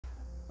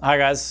Hi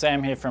guys,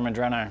 Sam here from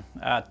Adreno.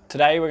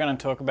 Today we're going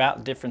to talk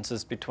about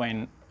differences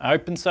between an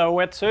open cell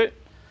wetsuit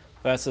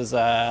versus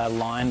a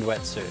lined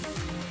wetsuit.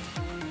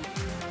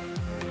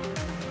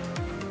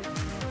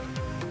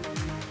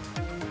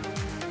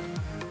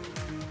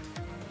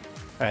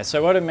 Okay,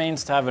 so what it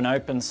means to have an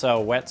open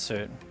cell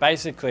wetsuit,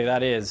 basically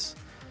it's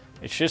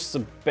just a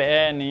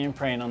bare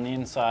neoprene on the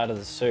inside of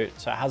the suit,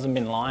 so it hasn't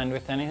been lined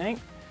with anything.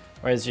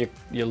 Whereas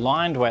your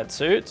lined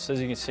wetsuits,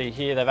 as you can see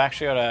here, they've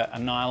actually got a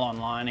nylon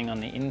lining on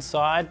the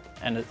inside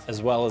and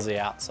as well as the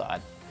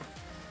outside.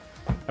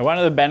 Now, one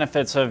of the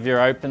benefits of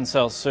your open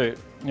cell suit,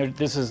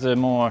 this is the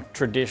more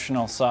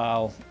traditional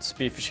style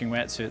spearfishing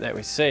wetsuit that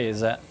we see, is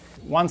that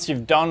once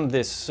you've donned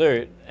this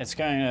suit, it's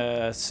going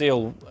to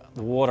seal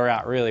the water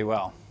out really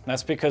well.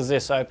 That's because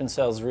this open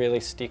cell is really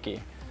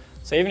sticky.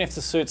 So even if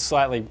the suit's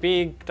slightly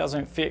big,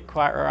 doesn't fit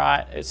quite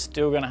right, it's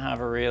still going to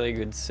have a really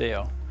good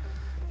seal.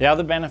 The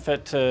other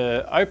benefit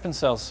to open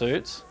cell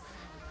suits,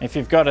 if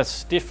you've got a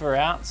stiffer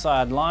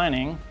outside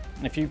lining,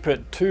 if you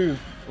put two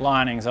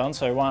linings on,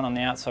 so one on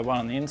the outside, one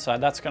on the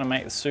inside, that's going to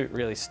make the suit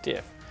really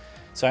stiff.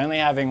 So only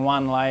having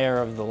one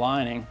layer of the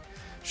lining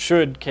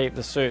should keep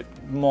the suit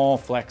more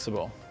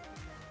flexible.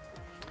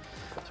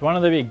 So one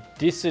of the big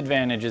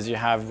disadvantages you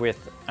have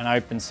with an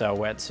open cell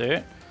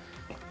wetsuit,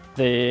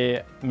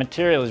 the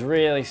material is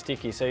really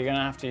sticky, so you're going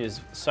to have to use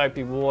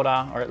soapy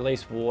water or at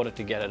least water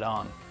to get it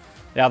on.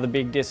 The other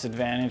big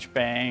disadvantage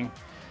being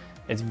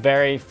it's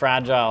very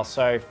fragile,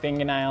 so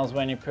fingernails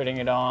when you're putting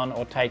it on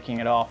or taking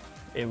it off,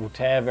 it will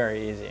tear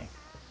very easy.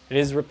 It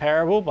is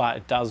repairable, but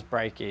it does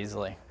break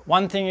easily.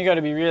 One thing you've got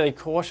to be really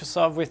cautious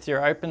of with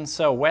your open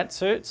cell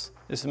wetsuits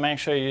is to make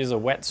sure you use a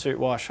wetsuit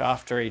wash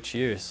after each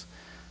use.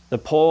 The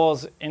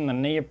pores in the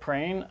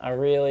neoprene are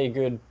really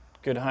good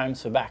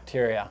homes for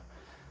bacteria.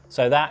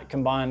 So that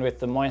combined with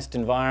the moist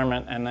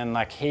environment and then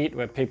like heat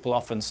where people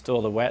often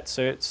store the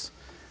wetsuits,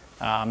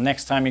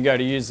 next time you go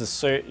to use the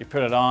suit, you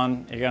put it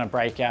on, you're going to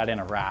break out in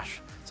a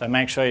rash. So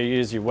make sure you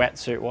use your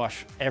wetsuit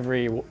wash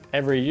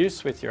every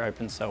use with your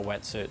open cell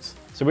wetsuits.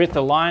 So with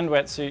the lined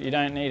wetsuit, you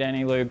don't need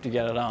any lube to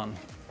get it on.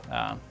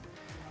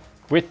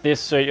 With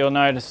this suit, you'll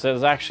notice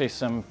there's actually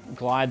some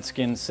glide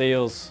skin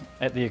seals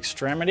at the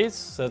extremities.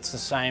 So it's the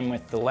same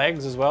with the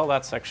legs as well.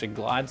 That's actually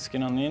glide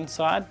skin on the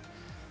inside.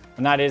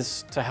 And that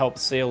is to help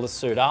seal the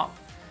suit up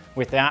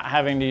without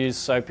having to use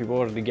soapy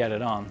water to get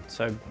it on.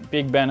 So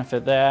big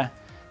benefit there.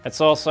 It's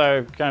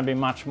also going to be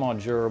much more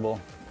durable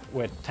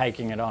with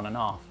taking it on and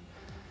off.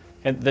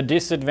 The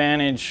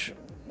disadvantage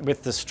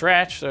with the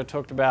stretch that I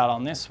talked about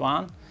on this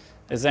one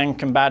is then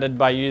combated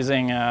by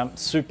using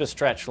super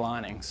stretch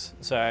linings.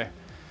 So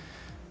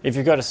if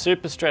you've got a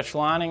super stretch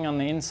lining on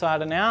the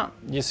inside and out,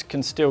 you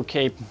can still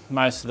keep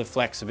most of the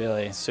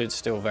flexibility. The suit's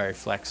still very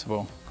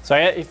flexible. So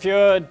if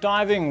you're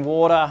diving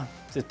water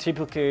to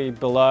typically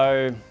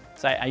below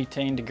say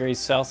 18 degrees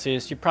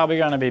Celsius, you're probably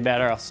going to be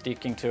better off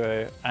sticking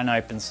to an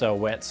open cell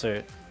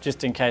wetsuit,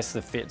 just in case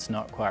the fit's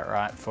not quite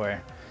right for you.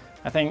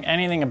 I think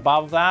anything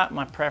above that,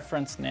 my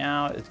preference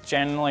now is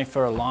generally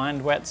for a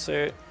lined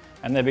wetsuit,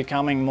 and they're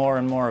becoming more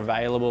and more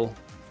available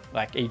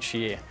like each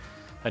year.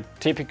 But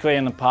typically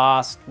in the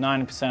past,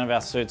 90% of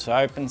our suits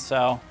are open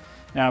cell.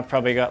 Now I've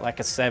probably got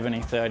like a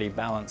 70-30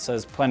 balance, so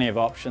there's plenty of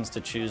options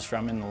to choose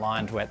from in the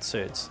lined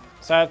wetsuits.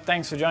 So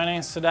thanks for joining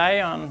us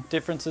today on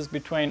differences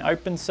between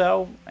open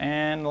cell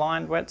and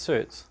lined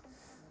wetsuits.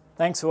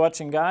 Thanks for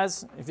watching,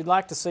 guys. If you'd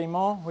like to see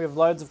more, we have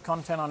loads of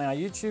content on our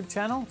YouTube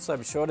channel, so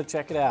be sure to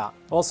check it out.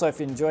 Also, if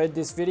you enjoyed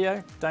this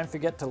video, don't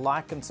forget to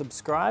like and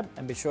subscribe,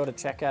 and be sure to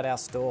check out our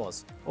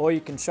stores. Or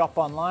you can shop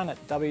online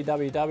at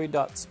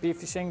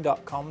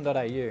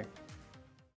www.spearfishing.com.au.